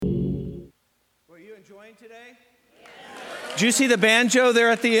enjoying today? Did you see the banjo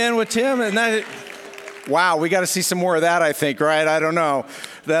there at the end with Tim? Wow, we got to see some more of that, I think, right? I don't know.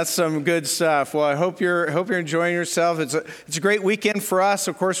 That's some good stuff. Well, I hope you're enjoying yourself. It's a great weekend for us.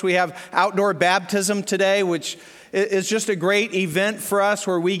 Of course, we have outdoor baptism today, which is just a great event for us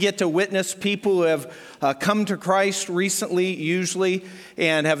where we get to witness people who have come to Christ recently, usually,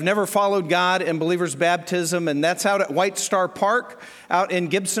 and have never followed God in believers' baptism. And that's out at White Star Park out in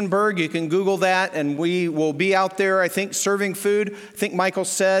Gibsonburg. You can Google that, and we will be out there, I think, serving food. I think Michael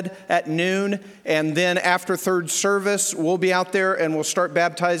said at noon. And then after third service, we'll be out there and we'll start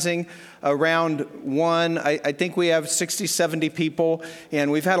baptizing around 1. I think we have 60, 70 people, and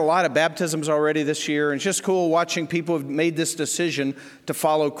we've had a lot of baptisms already this year. And it's just cool watching people who've made this decision to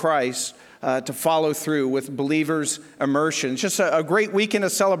follow Christ, to follow through with believers' immersion. It's just a great weekend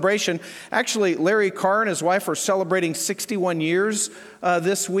of celebration. Actually, Larry Carr and his wife are celebrating 61 years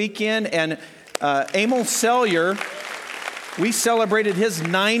this weekend, and Emil Sellier, we celebrated his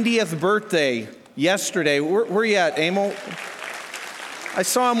 90th birthday yesterday. Where you at, Emil? I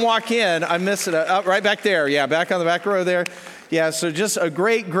saw him walk in. I missed it. Right back there. Yeah, back on the back row there. Yeah, so just a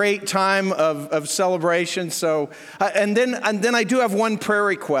great time of celebration. So, and then I do have one prayer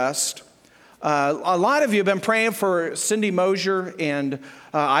request. A lot of you have been praying for Cindy Mosier, and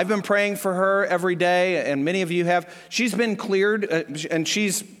I've been praying for her every day, and many of you have. She's been cleared, and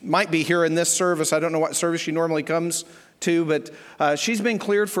might be here in this service. I don't know what service she normally comes to, but she's been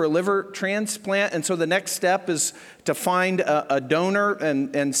cleared for a liver transplant, and so the next step is to find a donor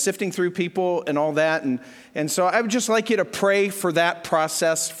and sifting through people and all that, and so I would just like you to pray for that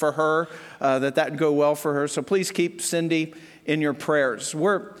process for her, that would go well for her. So please keep Cindy in your prayers.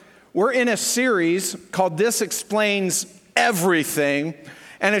 We're in a series called This Explains Everything,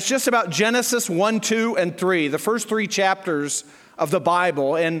 and it's just about Genesis 1, 2, and 3, the first 3 chapters of the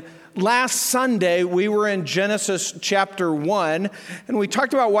Bible. And last Sunday, we were in Genesis chapter 1, and we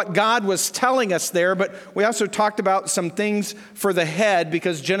talked about what God was telling us there, but we also talked about some things for the head,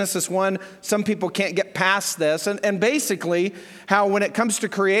 because Genesis 1, some people can't get past this, and basically how when it comes to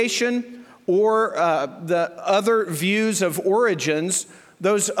creation or the other views of origins,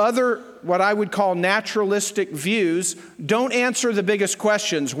 those other, what I would call naturalistic views, don't answer the biggest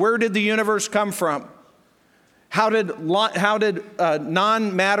questions. Where did the universe come from? How did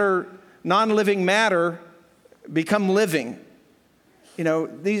non-living matter become living? You know,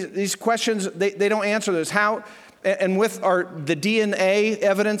 these questions, they don't answer those. How, and with the DNA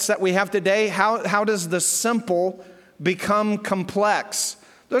evidence that we have today, how does the simple become complex?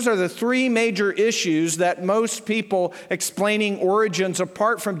 Those are the 3 major issues that most people explaining origins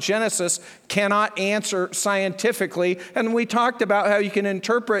apart from Genesis cannot answer scientifically. And we talked about how you can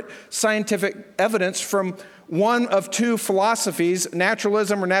interpret scientific evidence from one of 2 philosophies,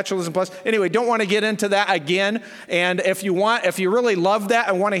 naturalism or naturalism plus. Anyway, don't want to get into that again. And if you really love that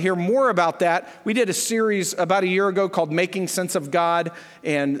and want to hear more about that, we did a series about a year ago called Making Sense of God,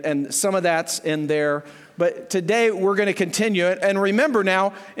 and some of that's in there. But today we're going to continue it. And remember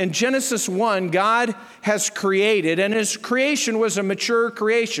now, in Genesis 1, God has created, and his creation was a mature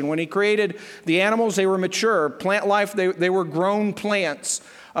creation. When he created the animals, they were mature. Plant life, they were grown plants.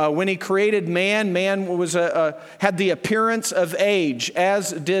 When he created man was had the appearance of age,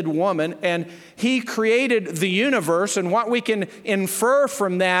 as did woman. And he created the universe, and what we can infer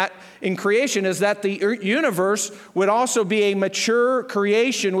from that in creation is that the universe would also be a mature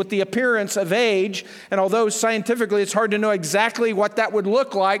creation with the appearance of age. And although scientifically it's hard to know exactly what that would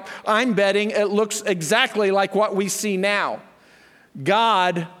look like, I'm betting it looks exactly like what we see now.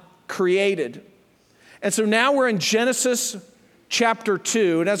 God created. And so now we're in Genesis chapter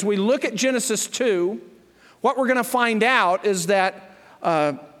 2. And as we look at Genesis 2, what we're going to find out is that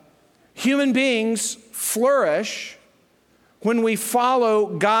human beings flourish when we follow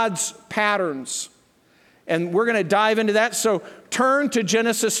God's patterns. And we're going to dive into that. So turn to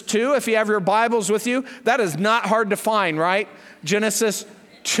Genesis 2 if you have your Bibles with you. That is not hard to find, right? Genesis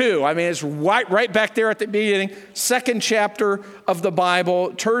 2. I mean, it's right back there at the beginning. 2nd chapter of the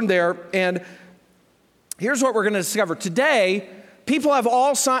Bible. Turn there. And here's what we're going to discover. Today, people have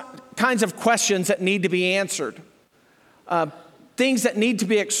all kinds of questions that need to be answered. Things that need to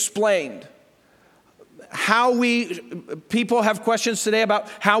be explained. People have questions today about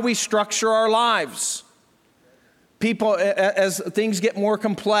how we structure our lives. People, as things get more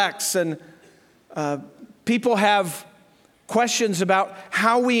complex, and people have questions about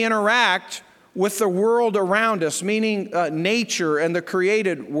how we interact with the world around us, meaning nature and the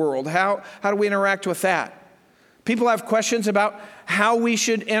created world. How do we interact with that? People have questions about how we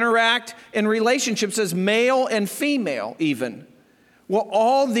should interact in relationships as male and female even. Well,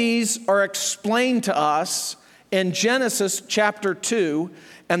 all these are explained to us in Genesis chapter 2,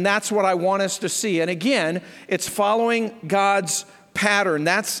 and that's what I want us to see. And again, it's following God's pattern.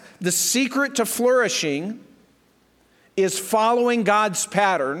 That's the secret to flourishing, is following God's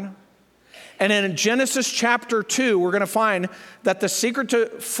pattern. And in Genesis chapter 2, we're going to find that the secret to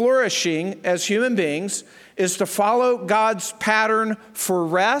flourishing as human beings is to follow God's pattern for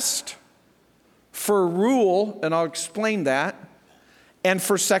rest, for rule, and I'll explain that, and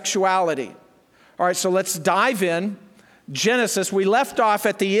for sexuality. All right, so let's dive in. Genesis, we left off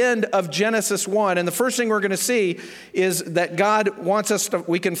at the end of Genesis 1, and the first thing we're going to see is that God wants us to,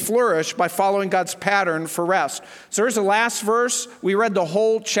 we can flourish by following God's pattern for rest. So here's the last verse. We read the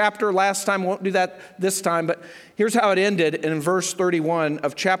whole chapter last time. Won't do that this time, but here's how it ended in verse 31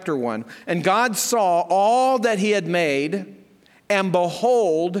 of chapter 1. And God saw all that he had made, and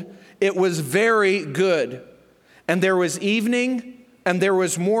behold, it was very good. And there was evening, and there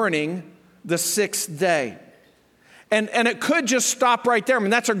was morning, the sixth day. And it could just stop right there. I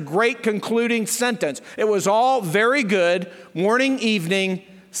mean, that's a great concluding sentence. It was all very good, morning, evening,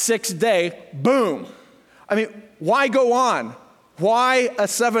 sixth day, boom. I mean, why go on? Why a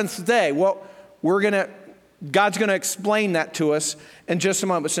seventh day? Well, God's going to explain that to us in just a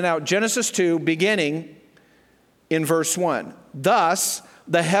moment. So now, Genesis 2, beginning in verse 1. Thus,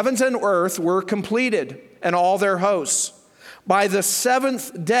 the heavens and earth were completed, and all their hosts. By the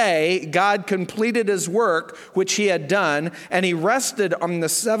seventh day, God completed his work which he had done, and he rested on the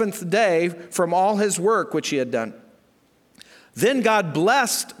seventh day from all his work which he had done. Then God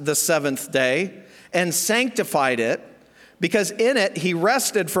blessed the seventh day and sanctified it, because in it he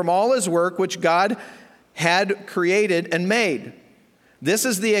rested from all his work which God had created and made. This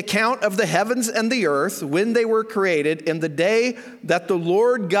is the account of the heavens and the earth when they were created in the day that the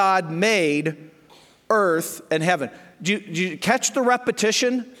Lord God made earth and heaven. Do you catch the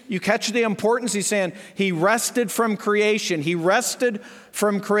repetition? You catch the importance? He's saying he rested from creation. He rested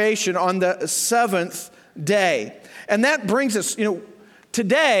from creation on the seventh day. And that brings us,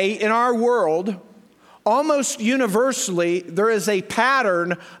 today in our world, almost universally, there is a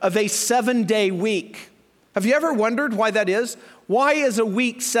pattern of a 7-day week. Have you ever wondered why that is? Why is a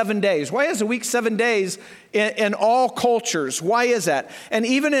week 7 days? Why is a week 7 days in all cultures? Why is that? And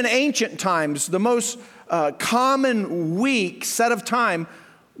even in ancient times, the most common week set of time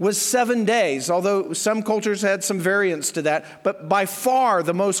was 7 days, although some cultures had some variance to that, but by far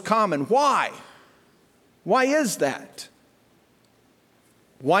the most common. Why? Why is that?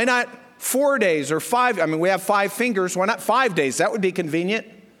 Why not 4 days or 5? I mean, we have 5 fingers. Why not 5 days? That would be convenient.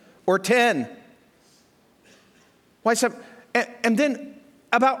 Or 10. Why 7? And then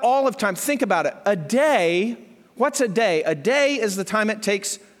about all of time, think about it. A day, what's a day? A day is the time it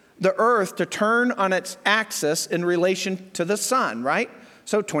takes the earth to turn on its axis in relation to the sun, right?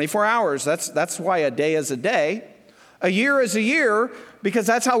 So 24 hours, that's why a day is a day. A year is a year because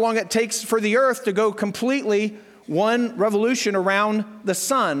that's how long it takes for the earth to go completely one revolution around the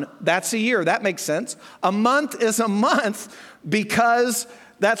sun. That's a year, that makes sense. A month is a month because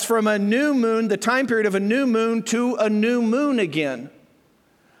that's from a new moon, the time period of a new moon to a new moon again.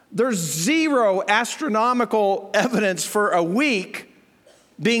 There's zero astronomical evidence for a week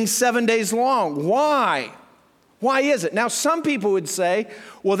being 7 days long. Why? Why is it? Now, some people would say,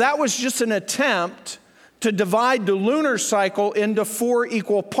 well, that was just an attempt to divide the lunar cycle into 4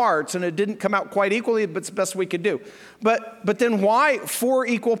 equal parts, and it didn't come out quite equally, but it's the best we could do. But then why 4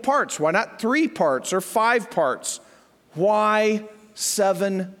 equal parts? Why not 3 parts or 5 parts? Why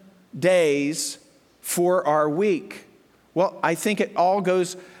 7 days for our week? Well, I think it all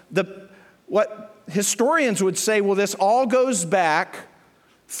goes, what historians would say, well, this all goes back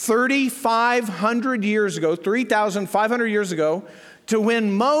 3,500 years ago, 3,500 years ago, to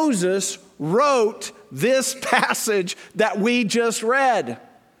when Moses wrote this passage that we just read.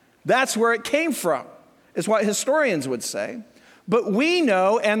 That's where it came from, is what historians would say. But we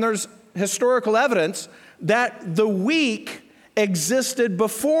know, and there's historical evidence, that the week existed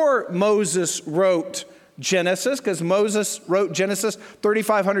before Moses wrote Genesis, because Moses wrote Genesis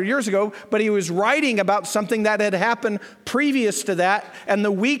 3,500 years ago, but he was writing about something that had happened previous to that, and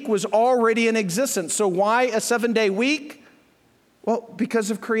the week was already in existence. So why a 7-day week? Well,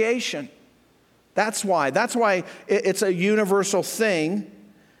 because of creation. That's why. That's why it's a universal thing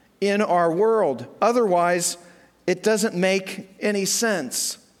in our world. Otherwise, it doesn't make any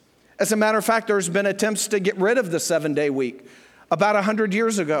sense. As a matter of fact, there's been attempts to get rid of the 7-day week. About 100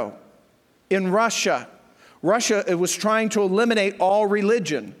 years ago, in Russia, it was trying to eliminate all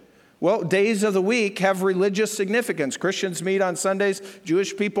religion. Well, days of the week have religious significance. Christians meet on Sundays,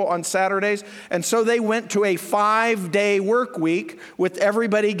 Jewish people on Saturdays. And so they went to a 5-day work week with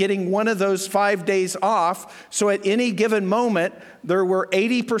everybody getting one of those 5 days off. So at any given moment, there were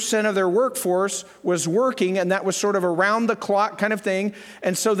 80% of their workforce was working, and that was sort of around the clock kind of thing.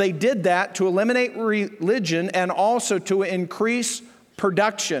 And so they did that to eliminate religion and also to increase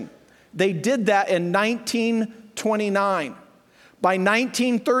production. They did that in 1929. By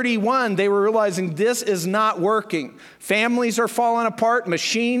 1931, they were realizing this is not working. Families are falling apart.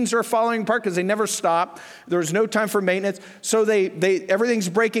 Machines are falling apart because they never stop. There's no time for maintenance. So everything's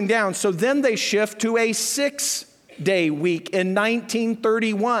breaking down. So then they shift to a 6-day week in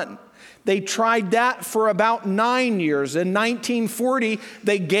 1931. They tried that for about 9 years. In 1940,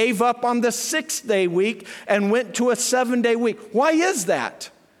 they gave up on the 6-day week and went to a 7-day week. Why is that?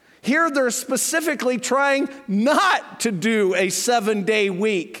 Here they're specifically trying not to do a 7-day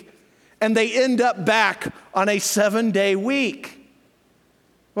week, and they end up back on a 7-day week.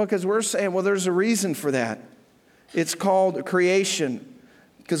 Well, because we're saying, well, there's a reason for that. It's called creation,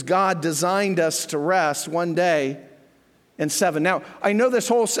 because God designed us to rest one day and 7. Now, I know this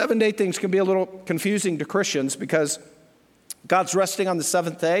whole 7-day thing can be a little confusing to Christians because God's resting on the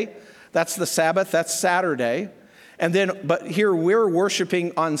 7th day. That's the Sabbath, that's Saturday. But here we're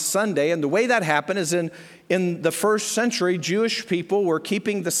worshiping on Sunday, and the way that happened is in the first century, Jewish people were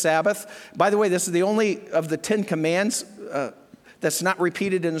keeping the Sabbath. By the way, this is the only of the 10 commands that's not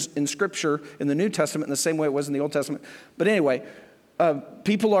repeated in Scripture in the New Testament in the same way it was in the Old Testament. But anyway,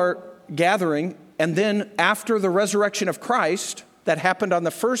 people are gathering, and then after the resurrection of Christ, that happened on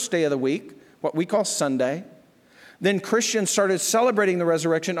the first day of the week, what we call Sunday, then Christians started celebrating the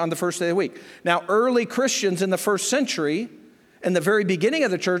resurrection on the first day of the week. Now, early Christians in the first century, in the very beginning of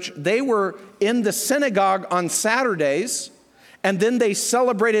the church, they were in the synagogue on Saturdays, and then they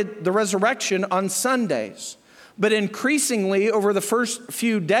celebrated the resurrection on Sundays. But increasingly, over the first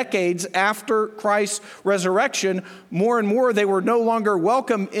few decades after Christ's resurrection, more and more they were no longer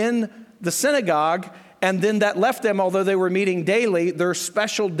welcome in the synagogue. And then that left them, although they were meeting daily, their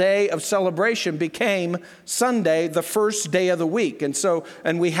special day of celebration became Sunday, the first day of the week.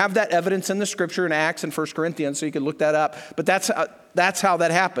 And we have that evidence in the Scripture in Acts and 1 Corinthians, so you can look that up. But that's how that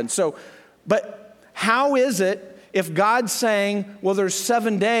happened. But how is it if God's saying, well, there's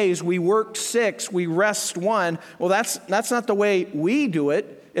 7 days, we work 6, we rest 1? Well, that's not the way we do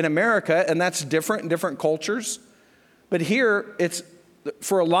it in America, and that's different in different cultures. But here, it's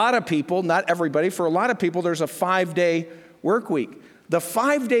for a lot of people, not everybody, for a lot of people, there's a 5-day work week. The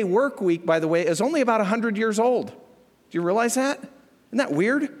 5-day work week, by the way, is only about 100 years old. Do you realize that? Isn't that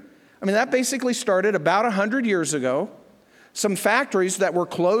weird? I mean, that basically started about 100 years ago. Some factories that were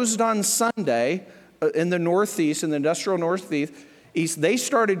closed on Sunday in the Northeast, in the industrial Northeast, they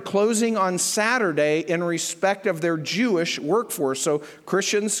started closing on Saturday in respect of their Jewish workforce. So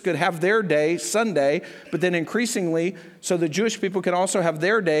Christians could have their day, Sunday, but then increasingly, so the Jewish people can also have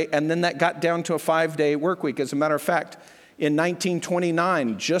their day, and then that got down to a 5-day work week. As a matter of fact, in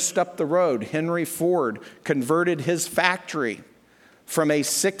 1929, just up the road, Henry Ford converted his factory from a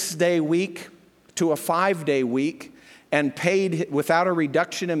 6-day week to a 5-day week and paid without a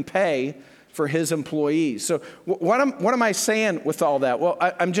reduction in pay for his employees. So what am I saying with all that? Well,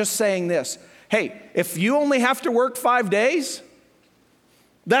 I'm just saying this. Hey, if you only have to work 5 days,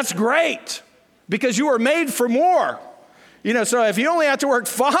 that's great because you were made for more. So if you only have to work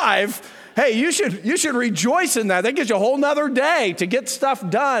 5, hey, you should rejoice in that. That gives you a whole nother day to get stuff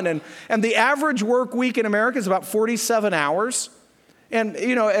done. And the average work week in America is about 47 hours. And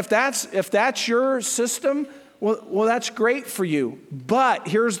if that's your system, well, that's great for you. But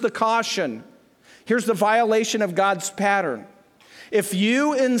here's the caution. Here's the violation of God's pattern. If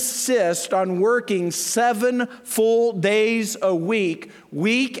you insist on working 7 full days a week,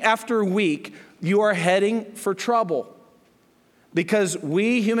 week after week, you are heading for trouble. Because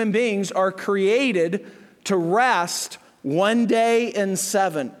we human beings are created to rest 1 day in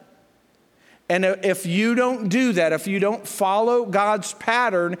 7. And if you don't do that, if you don't follow God's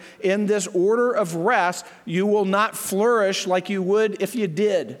pattern in this order of rest, you will not flourish like you would if you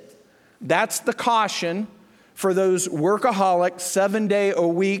did. That's the caution for those workaholic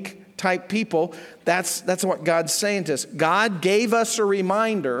 7-day-a-week type people. That's what God's saying to us. God gave us a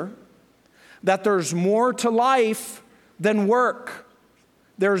reminder that there's more to life than work.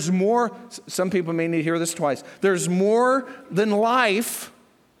 There's more, some people may need to hear this twice. There's more than life,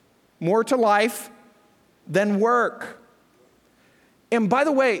 more to life than work. And by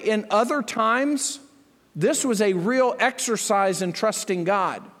the way, in other times, this was a real exercise in trusting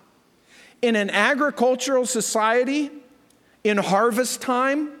God. In an agricultural society, in harvest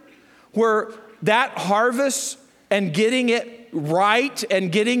time, where that harvest and getting it right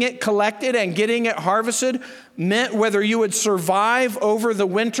and getting it collected and getting it harvested meant whether you would survive over the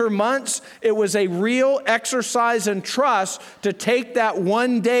winter months, it was a real exercise in trust to take that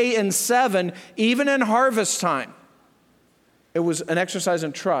 1 day in 7, even in harvest time. It was an exercise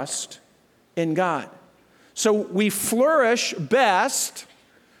in trust in God. So we flourish best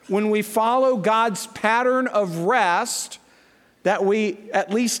when we follow God's pattern of rest, that we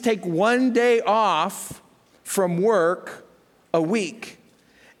at least take 1 day off from work a week.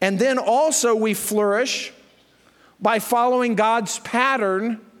 And then also we flourish by following God's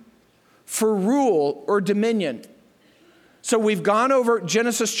pattern for rule or dominion. So we've gone over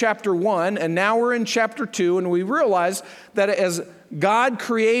Genesis chapter 1, and now we're in chapter 2, and we realize that as God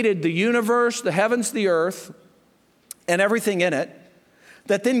created the universe, the heavens, the earth, and everything in it,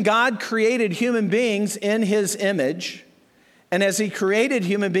 that then God created human beings in his image. And as he created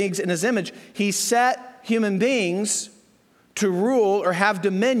human beings in his image, he set human beings to rule or have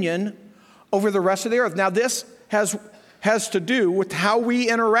dominion over the rest of the earth. Now this has to do with how we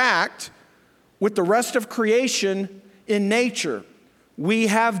interact with the rest of creation in nature. We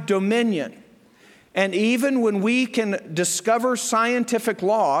have dominion. And even when we can discover scientific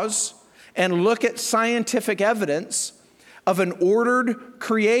laws and look at scientific evidence of an ordered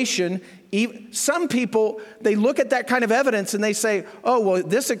creation, some people, they look at that kind of evidence and they say, oh, well,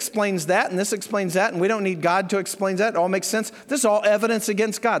 this explains that and this explains that, and we don't need God to explain that. It all makes sense. This is all evidence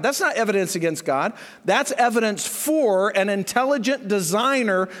against God. That's not evidence against God. That's evidence for an intelligent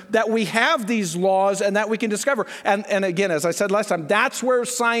designer that we have these laws and that we can discover. And again, as I said last time, that's where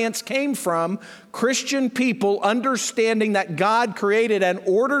science came from. Christian people understanding that God created an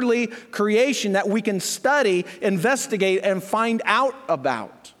orderly creation that we can study, investigate, and find out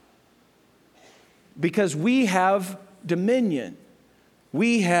about. Because we have dominion.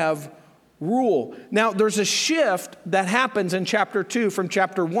 We have rule. Now, there's a shift that happens in chapter 2 from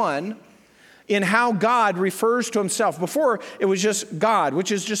chapter 1 in how God refers to himself. Before, it was just God,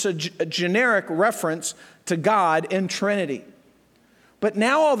 which is just a generic reference to God in Trinity. But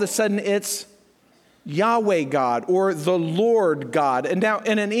now, all of a sudden, it's Yahweh God or the Lord God. And now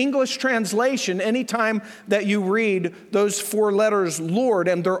in an English translation, anytime that you read those 4 letters Lord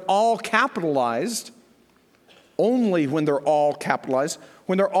and they're all capitalized, only when they're all capitalized,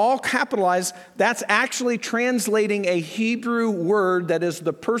 that's actually translating a Hebrew word that is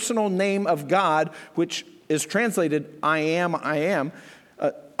the personal name of God, which is translated I am,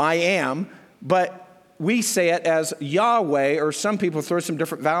 but we say it as Yahweh, or some people throw some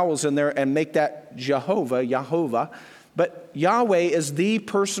different vowels in there and make that Yahovah. But Yahweh is the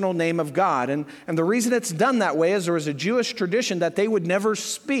personal name of God. And the reason it's done that way is there was a Jewish tradition that they would never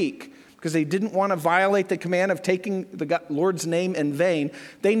speak because they didn't want to violate the command of taking the Lord's name in vain.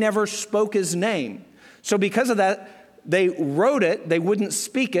 They never spoke his name. So because of that, they wrote it, they wouldn't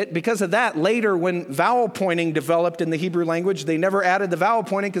speak it. Because of that, later when vowel pointing developed in the Hebrew language, they never added the vowel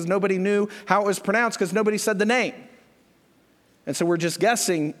pointing because nobody knew how it was pronounced because nobody said the name. And so we're just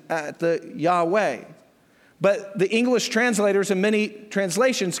guessing at the Yahweh. But the English translators in many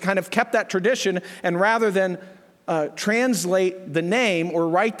translations kind of kept that tradition, and rather than translate the name or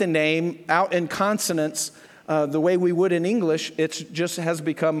write the name out in consonants the way we would in English, it just has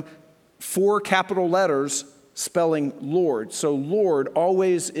become 4 capital letters spelling Lord. So Lord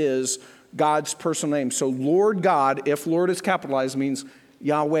always is God's personal name. So Lord God, if Lord is capitalized, means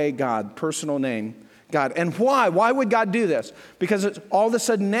Yahweh God, personal name God. And why? Why would God do this? Because it's all of a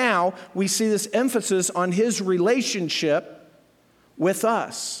sudden now we see this emphasis on his relationship with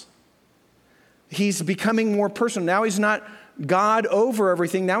us. He's becoming more personal. Now he's not God over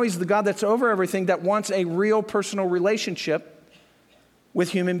everything. Now he's the God that's over everything, that wants a real personal relationship with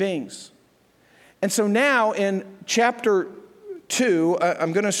human beings. And so now in chapter 2,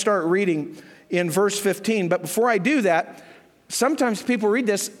 I'm going to start reading in verse 15. But before I do that, sometimes people read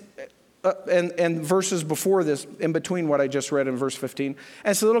this and verses before this, in between what I just read in verse 15.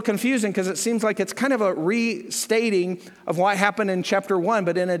 And it's a little confusing because it seems like it's kind of a restating of what happened in chapter 1,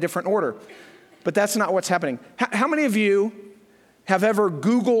 but in a different order. But that's not what's happening. How many of you have ever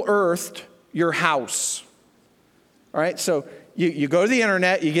Google Earthed your house? All right, so you go to the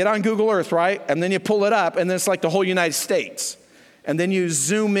internet, you get on Google Earth, right? And then you pull it up, and then it's like the whole United States. And then you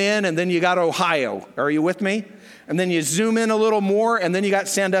zoom in, and then you got Ohio. Are you with me? And then you zoom in a little more, and then you got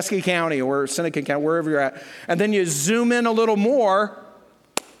Sandusky County or Seneca County, wherever you're at. And then you zoom in a little more,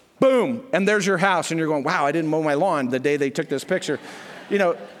 boom, and there's your house. And you're going, wow, I didn't mow my lawn the day they took this picture. You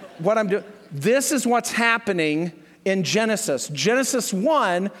know, what I'm doing, this is what's happening in Genesis. Genesis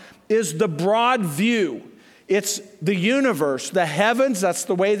 1 is the broad view. It's the universe, the heavens, that's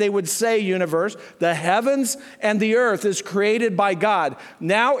the way they would say universe. The heavens and the earth is created by God.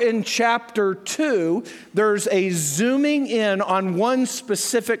 Now in chapter 2, there's a zooming in on one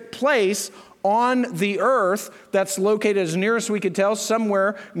specific place on the earth that's located, as near as we could tell,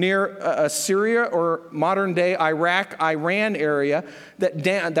 somewhere near Syria or modern-day Iraq, Iran area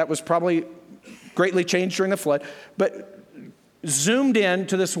that was probably greatly changed during the flood. But zoomed in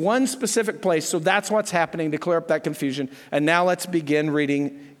to this one specific place. So that's what's happening to clear up that confusion. And now let's begin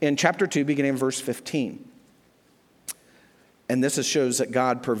reading in chapter 2, beginning in verse 15. And this shows that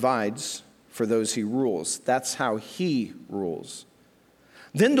God provides for those he rules. That's how he rules.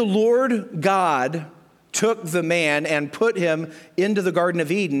 Then the Lord God took the man and put him into the Garden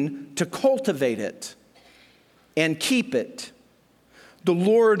of Eden to cultivate it and keep it. The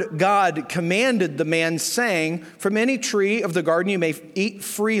Lord God commanded the man, saying, "From any tree of the garden you may eat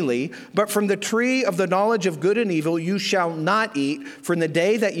freely, but from the tree of the knowledge of good and evil you shall not eat, for in the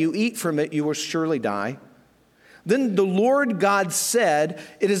day that you eat from it you will surely die." Then the Lord God said,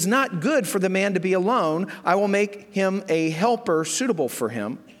 "It is not good for the man to be alone. I will make him a helper suitable for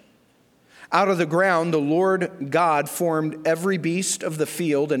him." Out of the ground, the Lord God formed every beast of the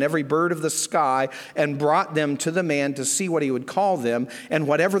field and every bird of the sky and brought them to the man to see what he would call them. And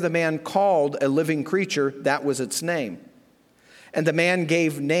whatever the man called a living creature, that was its name. And the man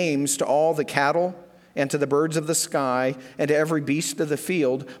gave names to all the cattle and to the birds of the sky and to every beast of the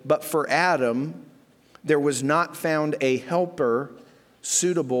field. But for Adam, there was not found a helper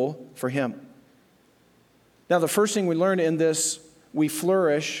suitable for him. Now, the first thing we learn in this, we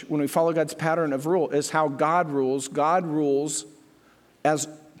flourish when we follow God's pattern of rule, is how God rules. God rules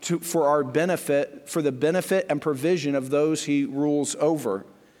for our benefit, for the benefit and provision of those he rules over.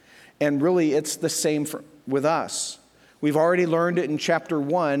 And really, it's the same with us. We've already learned it in chapter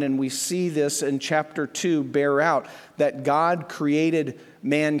 1, and we see this in chapter 2 bear out, that God created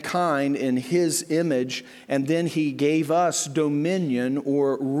mankind in his image, and then he gave us dominion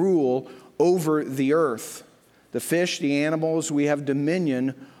or rule over the earth. The fish, the animals, we have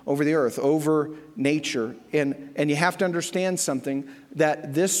dominion over the earth, over nature. And you have to understand something,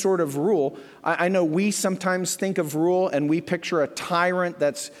 that this sort of rule, I know we sometimes think of rule and we picture a tyrant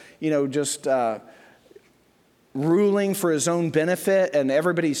that's, just ruling for his own benefit and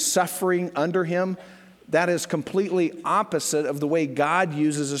everybody's suffering under him. That is completely opposite of the way God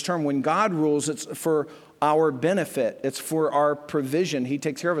uses this term. When God rules, it's for our benefit. It's for our provision. He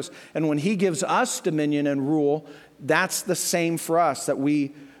takes care of us. And when he gives us dominion and rule, that's the same for us. That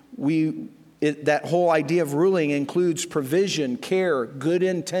that whole idea of ruling includes provision, care, good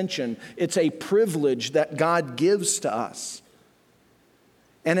intention. It's a privilege that God gives to us.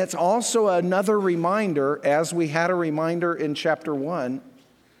 And it's also another reminder, as we had a reminder in chapter 1,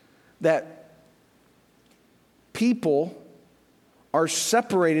 that people are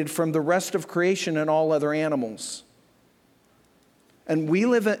separated from the rest of creation and all other animals. And we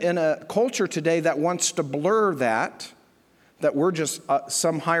live in a culture today that wants to blur that we're just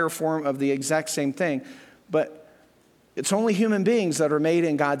some higher form of the exact same thing. But it's only human beings that are made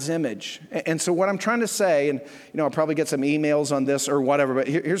in God's image. And so what I'm trying to say, and I'll probably get some emails on this or whatever, but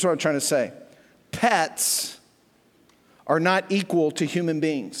here's what I'm trying to say. Pets are not equal to human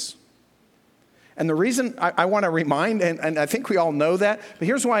beings. And the reason I want to remind, and I think we all know that, but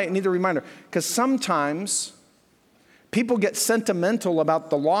here's why I need the reminder. Because sometimes people get sentimental about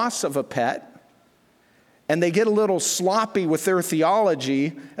the loss of a pet, and they get a little sloppy with their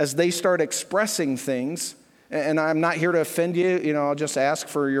theology as they start expressing things. And I'm not here to offend you. I'll just ask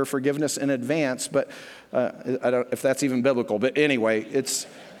for your forgiveness in advance, but I don't know if that's even biblical. But anyway, it's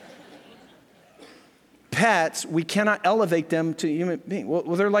pets, we cannot elevate them to human beings. Well,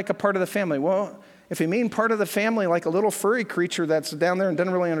 they're like a part of the family. Well, if you mean part of the family, like a little furry creature that's down there and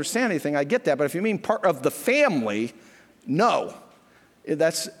doesn't really understand anything, I get that. But if you mean part of the family, no.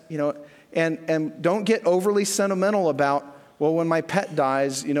 That's, and don't get overly sentimental about, well, when my pet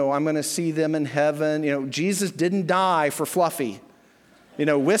dies, I'm going to see them in heaven. Jesus didn't die for Fluffy.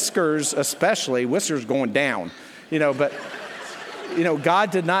 Whiskers especially, Whiskers going down. But,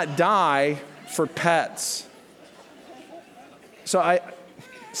 God did not die for pets.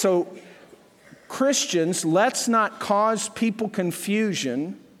 So Christians, let's not cause people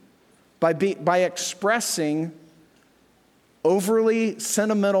confusion by expressing overly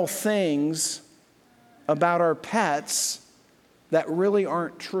sentimental things about our pets that really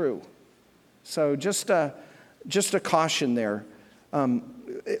aren't true. So just a caution there.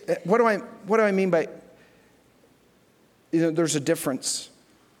 What do I mean by, there's a difference.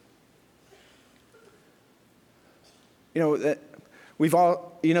 When We've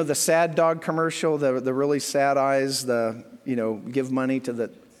all, the sad dog commercial, the really sad eyes, give money to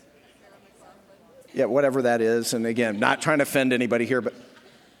the, whatever that is. And again, not trying to offend anybody here, but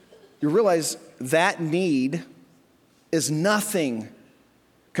you realize that need is nothing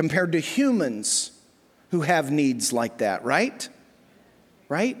compared to humans who have needs like that, right?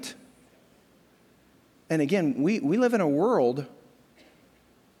 Right? And again, we live in a world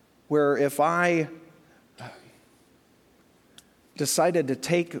where if I decided to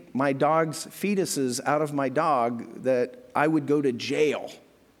take my dog's fetuses out of my dog, that I would go to jail.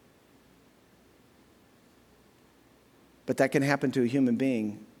 But that can happen to a human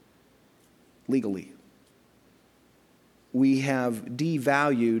being legally. We have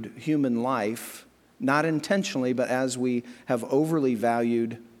devalued human life, not intentionally, but as we have overly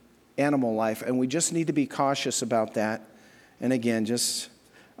valued animal life. And we just need to be cautious about that. And again,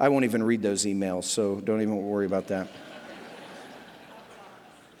 I won't even read those emails, so don't even worry about that.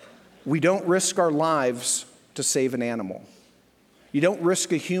 We don't risk our lives to save an animal. You don't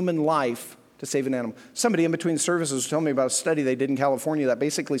risk a human life to save an animal. Somebody in between services was telling me about a study they did in California that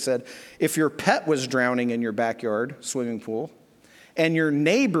basically said if your pet was drowning in your backyard swimming pool and your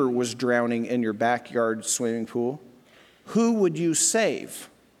neighbor was drowning in your backyard swimming pool, who would you save?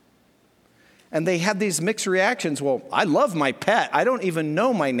 And they had these mixed reactions. Well, I love my pet. I don't even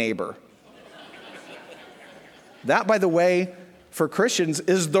know my neighbor. That, by the way, for Christians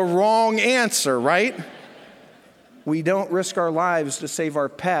is the wrong answer, right? We don't risk our lives to save our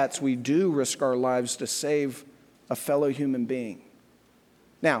pets. We do risk our lives to save a fellow human being.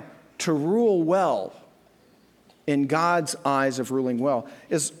 Now, to rule well, in God's eyes of ruling well,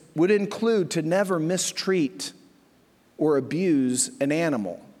 would include to never mistreat or abuse an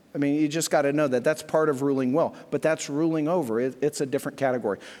animal. I mean, you just got to know that that's part of ruling well, but that's ruling over. It's a different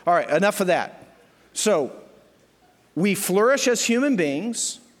category. All right, enough of that. So, we flourish as human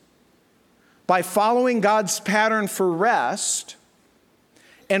beings by following God's pattern for rest,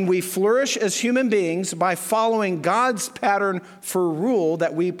 and we flourish as human beings by following God's pattern for rule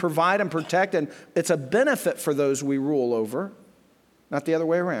that we provide and protect, and it's a benefit for those we rule over, not the other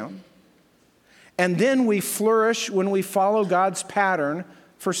way around. And then we flourish when we follow God's pattern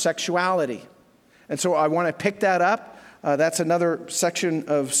for sexuality. And so I want to pick that up. That's another section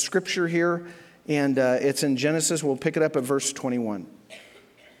of Scripture here. And it's in Genesis. We'll pick it up at verse 21.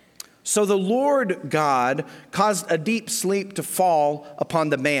 So the Lord God caused a deep sleep to fall upon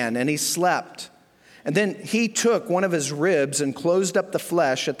the man, and he slept. And then he took one of his ribs and closed up the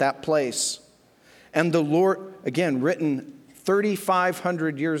flesh at that place. And the Lord, again, written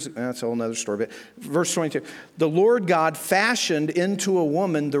 3,500 years, that's a whole other story, but verse 22. The Lord God fashioned into a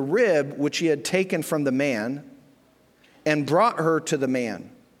woman the rib which he had taken from the man and brought her to the man.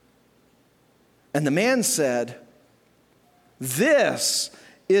 And the man said, "This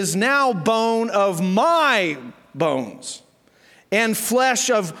is now bone of my bones and flesh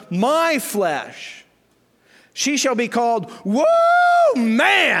of my flesh. She shall be called, Woo,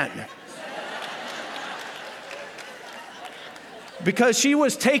 Man! Because she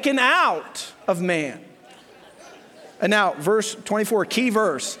was taken out of man." And now, verse 24, key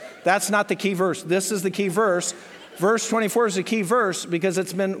verse. That's not the key verse. This is the key verse. Verse 24 is the key verse because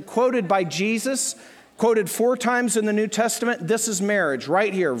it's been quoted by Jesus, quoted 4 times in the New Testament. This is marriage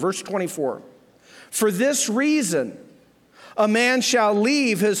right here, verse 24. For this reason, a man shall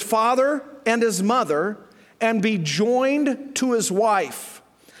leave his father and his mother and be joined to his wife,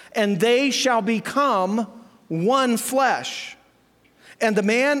 and they shall become one flesh. And the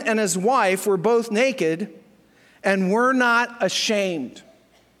man and his wife were both naked and were not ashamed.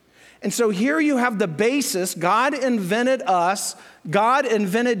 And so here you have the basis. God invented us. God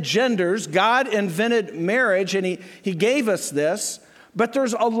invented genders. God invented marriage, and he gave us this. But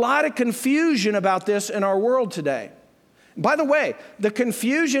there's a lot of confusion about this in our world today. By the way, the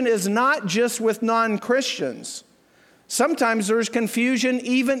confusion is not just with non-Christians. Sometimes there's confusion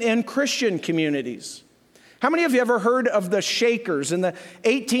even in Christian communities. How many of you ever heard of the Shakers? In the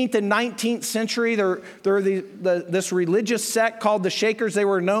 18th and 19th century, there were this religious sect called the Shakers. They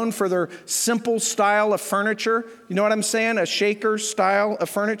were known for their simple style of furniture. You know what I'm saying? A Shaker style of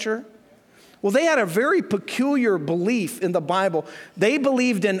furniture. Well, they had a very peculiar belief in the Bible. They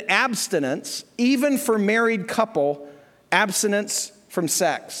believed in abstinence, even for married couple, abstinence from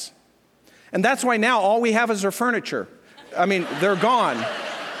sex. And that's why now all we have is their furniture. I mean, they're gone.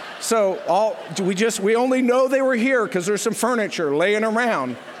 So we only know they were here because there's some furniture laying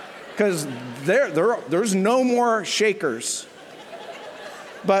around, because there's no more Shakers.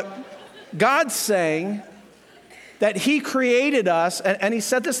 But God's saying that he created us, and he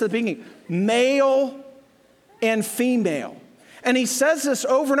said this at the beginning, male and female. And he says this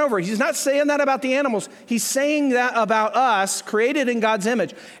over and over. He's not saying that about the animals. He's saying that about us, created in God's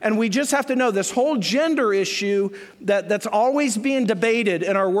image. And we just have to know this whole gender issue that's always being debated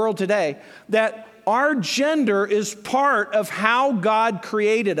in our world today, that our gender is part of how God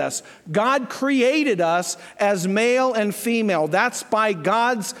created us. God created us as male and female. That's by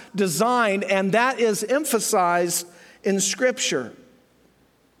God's design, and that is emphasized in Scripture.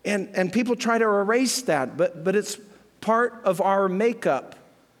 And people try to erase that, but it's part of our makeup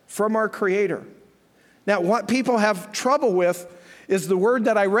from our Creator. Now, what people have trouble with is the word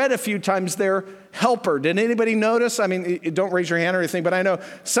that I read a few times there, helper. Did anybody notice? I mean, don't raise your hand or anything, but I know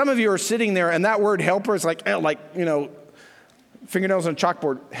some of you are sitting there and that word helper is like, fingernails on a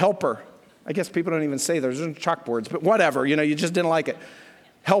chalkboard, helper. I guess people don't even say there's chalkboards, but whatever, you just didn't like it.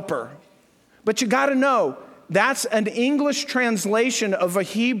 Helper. But you got to know, that's an English translation of a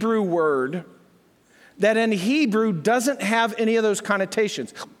Hebrew word that in Hebrew doesn't have any of those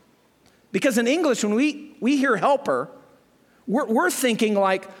connotations. Because in English, when we hear helper, we're thinking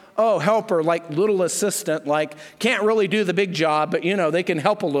like, oh, helper, like little assistant, like can't really do the big job, but they can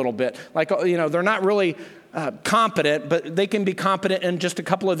help a little bit. Like, they're not really competent, but they can be competent in just a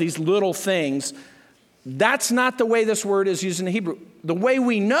couple of these little things. That's not the way this word is used in Hebrew. The way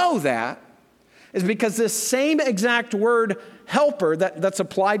we know that is because this same exact word helper that's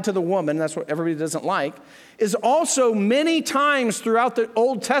applied to the woman, that's what everybody doesn't like, is also many times throughout the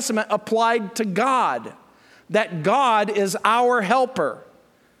Old Testament applied to God. That God is our helper.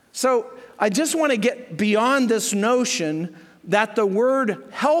 So I just want to get beyond this notion that the word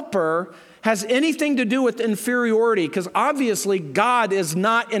helper has anything to do with inferiority, because obviously God is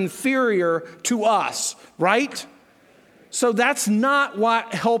not inferior to us, right? So that's not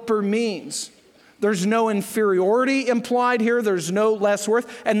what helper means. There's no inferiority implied here. There's no less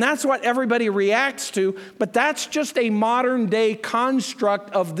worth. And that's what everybody reacts to. But that's just a modern day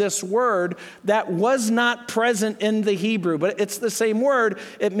construct of this word that was not present in the Hebrew. But it's the same word.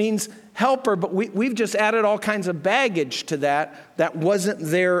 It means helper. But we've just added all kinds of baggage to that wasn't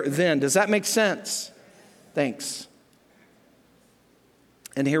there then. Does that make sense? Thanks.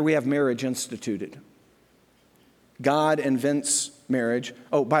 And here we have marriage instituted. God invents marriage.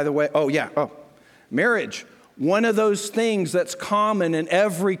 Oh, by the way, marriage, one of those things that's common in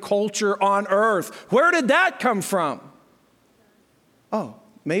every culture on earth. Where did that come from? Oh,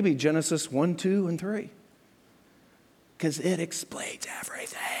 maybe Genesis 1, 2, and 3. Because it explains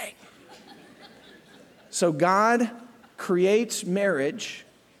everything. So God creates marriage,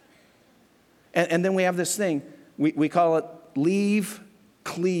 and then we have this thing. We call it leave,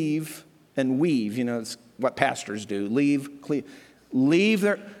 cleave, and weave. It's what pastors do. Leave, cleave.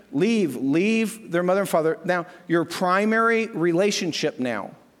 Leave their mother and father. Now, your primary relationship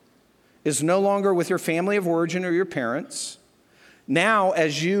now is no longer with your family of origin or your parents. Now,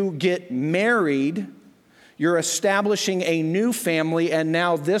 as you get married, you're establishing a new family, and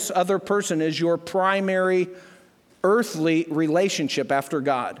now this other person is your primary earthly relationship after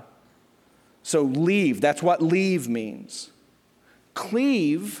God. So leave, that's what leave means.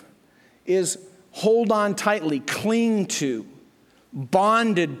 Cleave is hold on tightly, cling to,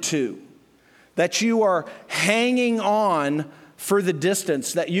 bonded to, that you are hanging on for the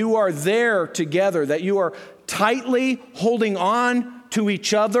distance, that you are there together, that you are tightly holding on to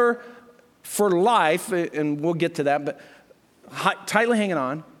each other for life, and we'll get to that, but tightly hanging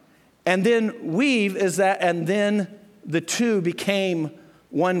on. And then weave is that, and then the two became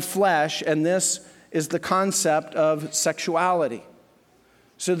one flesh, and this is the concept of sexuality.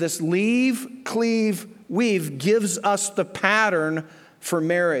 So this leave, cleave, weave gives us the pattern for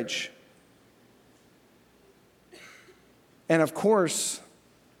marriage. And of course,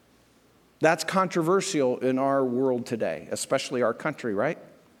 that's controversial in our world today, especially our country, right?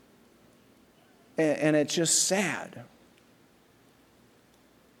 And it's just sad.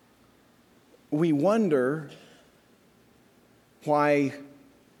 We wonder why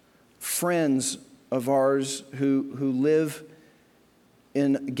friends of ours who live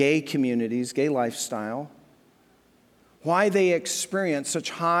in gay communities, gay lifestyle, why they experience such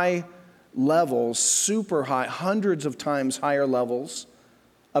high levels, super high, hundreds of times higher levels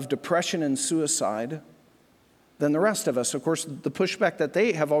of depression and suicide than the rest of us. Of course, the pushback that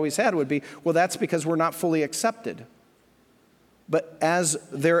they have always had would be, well, that's because we're not fully accepted. But as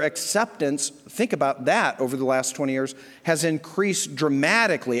their acceptance, think about that over the last 20 years, has increased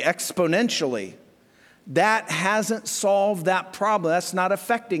dramatically, exponentially. That hasn't solved that problem. That's not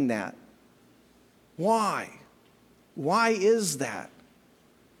affecting that. Why? Why is that?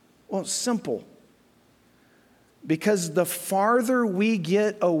 Well, it's simple. Because the farther we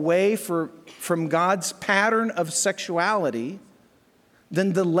get away from God's pattern of sexuality,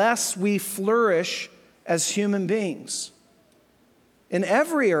 then the less we flourish as human beings in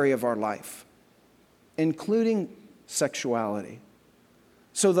every area of our life, including sexuality.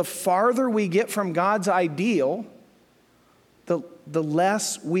 So the farther we get from God's ideal, the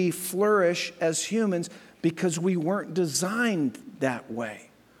less we flourish as humans because we weren't designed that way.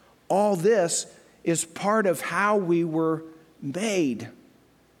 All this is part of how we were made.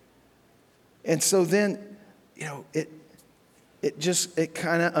 And so then, it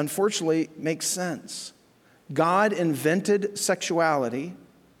kind of unfortunately makes sense. God invented sexuality.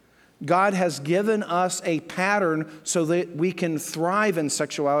 God has given us a pattern so that we can thrive in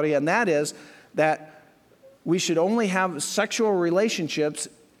sexuality, and that is that we should only have sexual relationships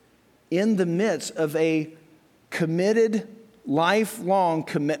in the midst of a committed, lifelong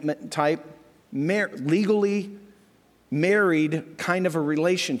commitment type, legally married kind of a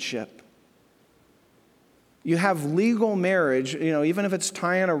relationship. You have legal marriage, even if it's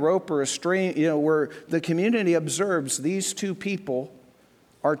tying a rope or a string, where the community observes these two people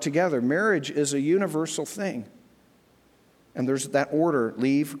are together. Marriage is a universal thing. And there's that order: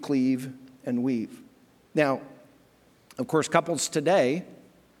 leave, cleave, and weave. Now, of course, couples today,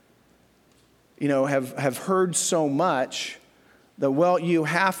 have heard so much that, you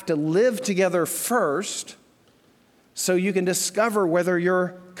have to live together first so you can discover whether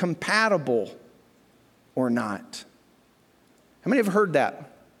you're compatible or not. How many have heard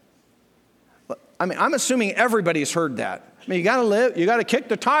that? I'm assuming everybody's heard that. You got to live, you got to kick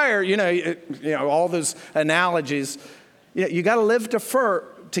the tire, all those analogies. You got to live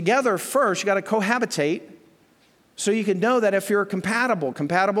together first. You got to cohabitate so you can know that if you're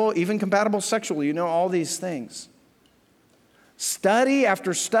compatible, even compatible sexually, all these things. Study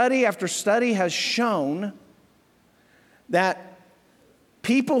after study after study has shown that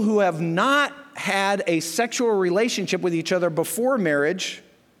people who have not had a sexual relationship with each other before marriage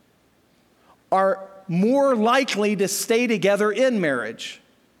are more likely to stay together in marriage.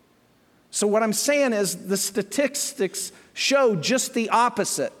 So what I'm saying is the statistics show just the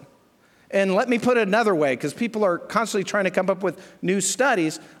opposite. And let me put it another way, because people are constantly trying to come up with new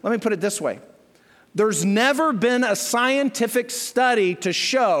studies. Let me put it this way. There's never been a scientific study to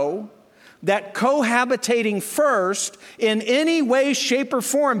show that cohabitating first in any way, shape, or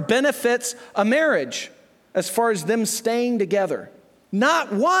form benefits a marriage as far as them staying together.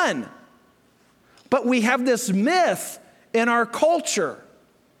 Not one. But we have this myth in our culture.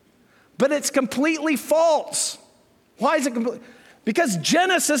 But it's completely false. Why is it completely? Because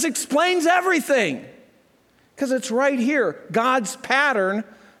Genesis explains everything. Because it's right here. God's pattern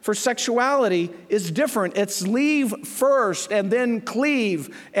for sexuality is different. It's leave first and then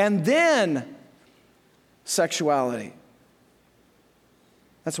cleave and then sexuality.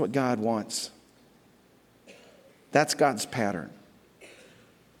 That's what God wants. That's God's pattern.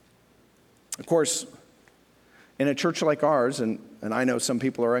 Of course, in a church like ours, and I know some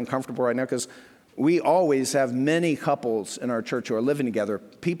people are uncomfortable right now because we always have many couples in our church who are living together,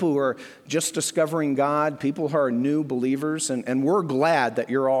 people who are just discovering God, people who are new believers, and we're glad that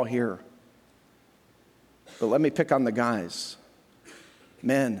you're all here. But let me pick on the guys.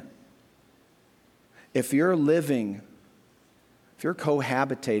 Men, if you're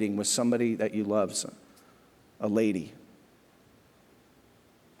cohabitating with somebody that you love, a lady,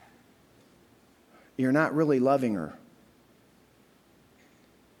 you're not really loving her.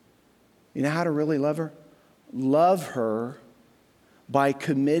 You know how to really love her? Love her by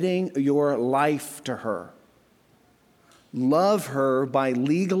committing your life to her. Love her by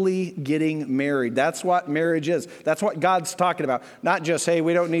legally getting married. That's what marriage is. That's what God's talking about. Not just, hey,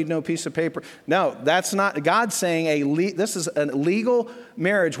 we don't need no piece of paper. No, that's not. God's saying this is a legal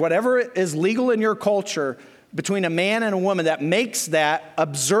marriage. Whatever is legal in your culture between a man and a woman that makes that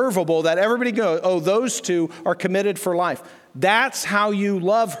observable, that everybody goes, oh, those two are committed for life. That's how you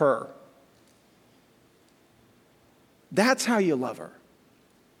love her. That's how you love her.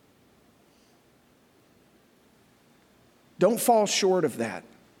 Don't fall short of that.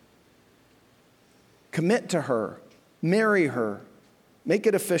 Commit to her. Marry her. Make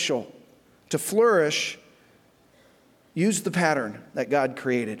it official. To flourish, use the pattern that God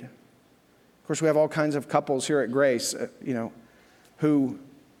created. Of course, we have all kinds of couples here at Grace, who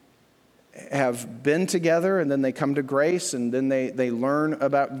have been together and then they come to Grace and then they learn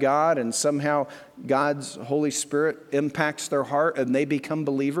about God and somehow God's Holy Spirit impacts their heart and they become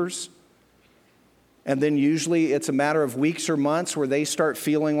believers. And then usually it's a matter of weeks or months where they start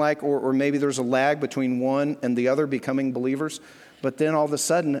feeling like, or maybe there's a lag between one and the other becoming believers. But then all of a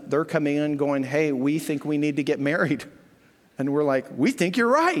sudden they're coming in going, hey, we think we need to get married. And we're like, we think you're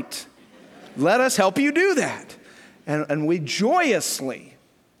right. Let us help you do that. And we joyously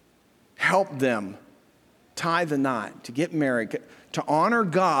help them tie the knot, to get married, to honor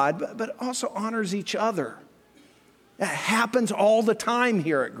God, but also honors each other. That happens all the time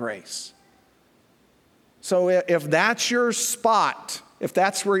here at Grace. So if that's your spot, if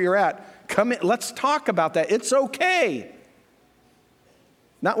that's where you're at, come in, let's talk about that. It's okay.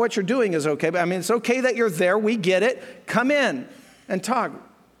 Not what you're doing is okay, but I mean, it's okay that you're there. We get it. Come in and talk.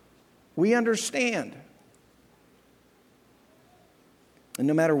 We understand. And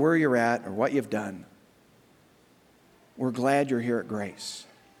no matter where you're at or what you've done, we're glad you're here at Grace.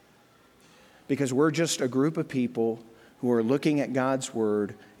 Because we're just a group of people who are looking at God's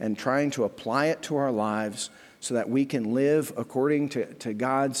Word and trying to apply it to our lives so that we can live according to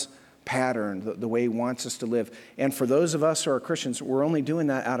God's pattern, the way He wants us to live. And for those of us who are Christians, we're only doing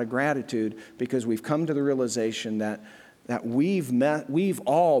that out of gratitude because we've come to the realization that we've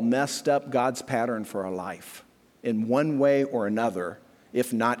all messed up God's pattern for our life in one way or another,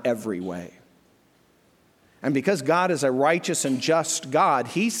 if not every way. And because God is a righteous and just God,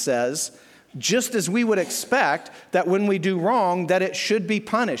 He says, just as we would expect that when we do wrong, that it should be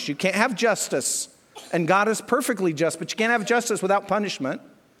punished. You can't have justice, and God is perfectly just, but you can't have justice without punishment.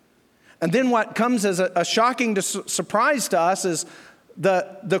 And then what comes as a shocking surprise to us is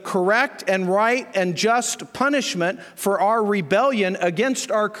the correct and right and just punishment for our rebellion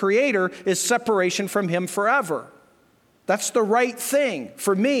against our Creator is separation from Him forever. That's the right thing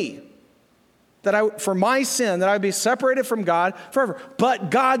for me. For my sin, that I would be separated from God forever.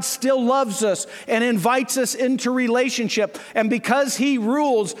 But God still loves us and invites us into relationship. And because He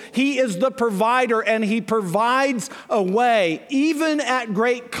rules, He is the provider, and He provides a way, even at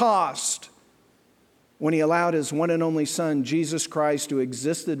great cost, when He allowed His one and only Son, Jesus Christ, who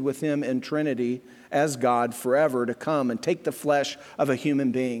existed with Him in Trinity as God forever, to come and take the flesh of a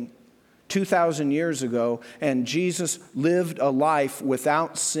human being 2,000 years ago, and Jesus lived a life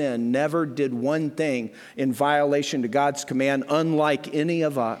without sin, never did one thing in violation to God's command, unlike any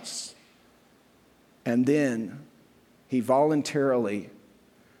of us. And then He voluntarily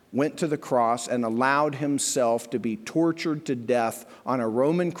went to the cross and allowed Himself to be tortured to death on a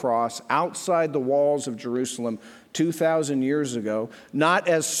Roman cross outside the walls of Jerusalem 2,000 years ago, not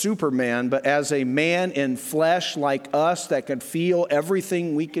as Superman, but as a man in flesh like us that could feel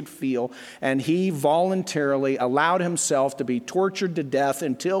everything we could feel. And He voluntarily allowed Himself to be tortured to death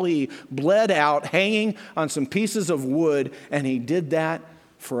until He bled out, hanging on some pieces of wood. And He did that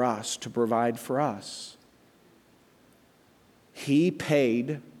for us, to provide for us. He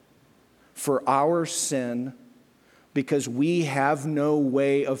paid for our sin because we have no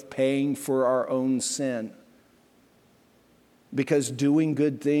way of paying for our own sin. Because doing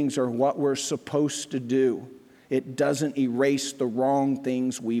good things are what we're supposed to do. It doesn't erase the wrong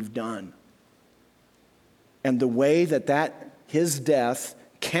things we've done. And the way that His death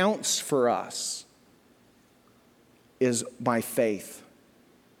counts for us is by faith.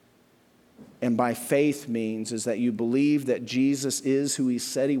 And by faith means is that you believe that Jesus is who He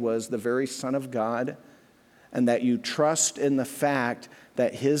said He was, the very Son of God, and that you trust in the fact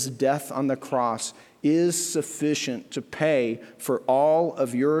that His death on the cross is sufficient to pay for all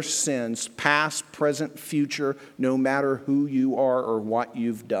of your sins, past, present, future, no matter who you are or what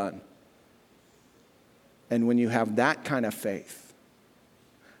you've done. And when you have that kind of faith,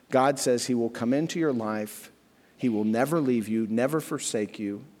 God says He will come into your life, He will never leave you, never forsake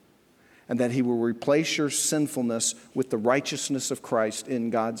you, and that He will replace your sinfulness with the righteousness of Christ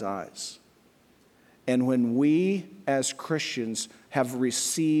in God's eyes. And when we as Christians have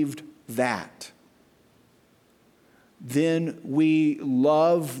received that, then we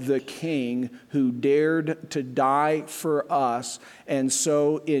love the King who dared to die for us. And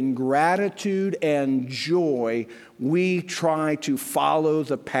so in gratitude and joy, we try to follow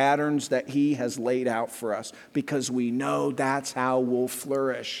the patterns that He has laid out for us, because we know that's how we'll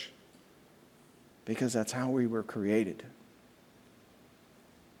flourish, because that's how we were created.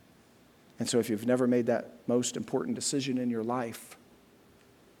 And so if you've never made that most important decision in your life,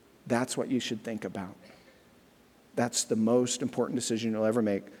 that's what you should think about. That's the most important decision you'll ever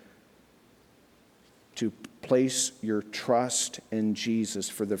make, to place your trust in Jesus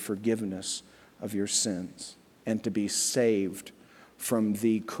for the forgiveness of your sins and to be saved from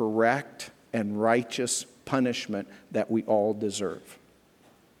the correct and righteous punishment that we all deserve.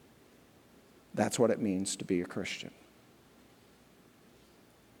 That's what it means to be a Christian.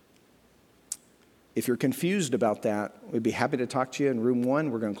 If you're confused about that, we'd be happy to talk to you in room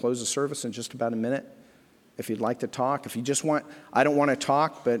 1. We're going to close the service in just about a minute. If you'd like to talk, if you just want, I don't want to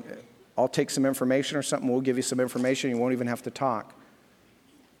talk, but I'll take some information or something, we'll give you some information, you won't even have to talk.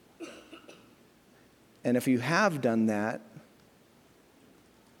 And if you have done that,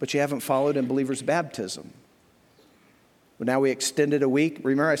 but you haven't followed in believer's baptism, but now we extended a week.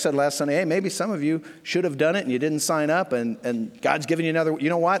 Remember I said last Sunday, hey, maybe some of you should have done it and you didn't sign up, and God's given you another. You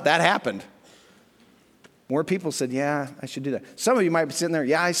know what? That happened. More people said, yeah, I should do that. Some of you might be sitting there,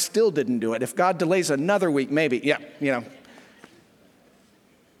 yeah, I still didn't do it. If God delays another week, maybe. Yeah, you know.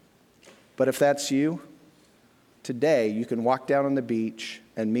 But if that's you, today you can walk down on the beach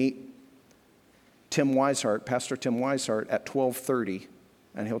and meet Tim Weishart, Pastor Tim Weishart, at 12:30,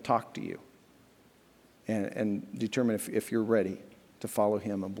 and he'll talk to you and determine if you're ready to follow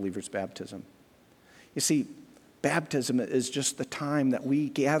him in believer's baptism. You see, baptism is just the time that we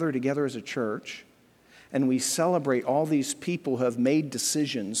gather together as a church and we celebrate all these people who have made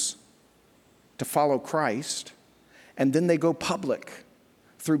decisions to follow Christ, and then they go public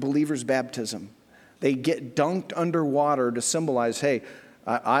through believer's baptism. They get dunked underwater to symbolize, hey,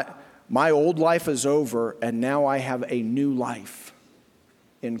 my old life is over, and now I have a new life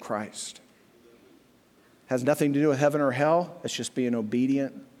in Christ. Has nothing to do with heaven or hell. It's just being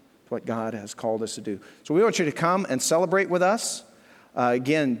obedient to what God has called us to do. So we want you to come and celebrate with us.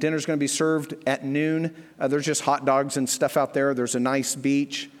 Again, dinner's going to be served at noon. There's just hot dogs and stuff out there. There's a nice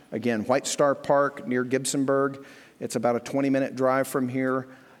beach. Again, White Star Park near Gibsonburg. It's about a 20-minute drive from here.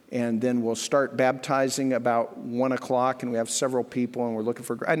 And then we'll start baptizing about 1 o'clock, and we have several people, and we're looking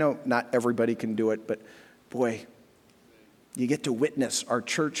for, I know not everybody can do it, but boy, you get to witness our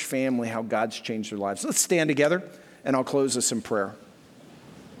church family, how God's changed their lives. Let's stand together, and I'll close this in prayer.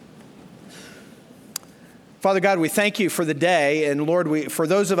 Father God, we thank you for the day, and Lord, for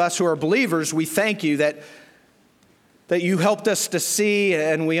those of us who are believers, we thank you that you helped us to see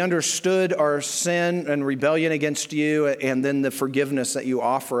and we understood our sin and rebellion against you, and then the forgiveness that you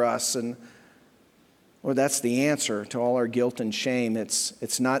offer us. And Lord, that's the answer to all our guilt and shame.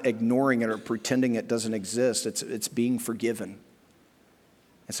 It's not ignoring it or pretending it doesn't exist. It's being forgiven.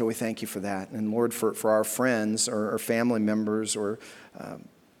 And so we thank you for that. And Lord, for our friends or our family members or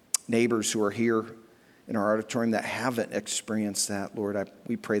neighbors who are here in our auditorium that haven't experienced that, Lord,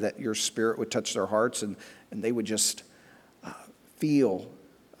 we pray that your Spirit would touch their hearts and they would just feel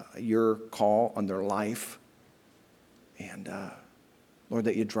your call on their life. And Lord,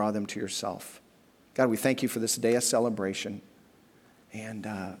 that you draw them to yourself. God, we thank you for this day of celebration and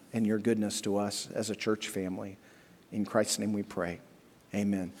your goodness to us as a church family. In Christ's name we pray.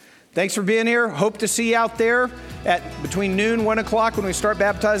 Amen. Thanks for being here. Hope to see you out there at between noon, 1 o'clock when we start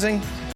baptizing.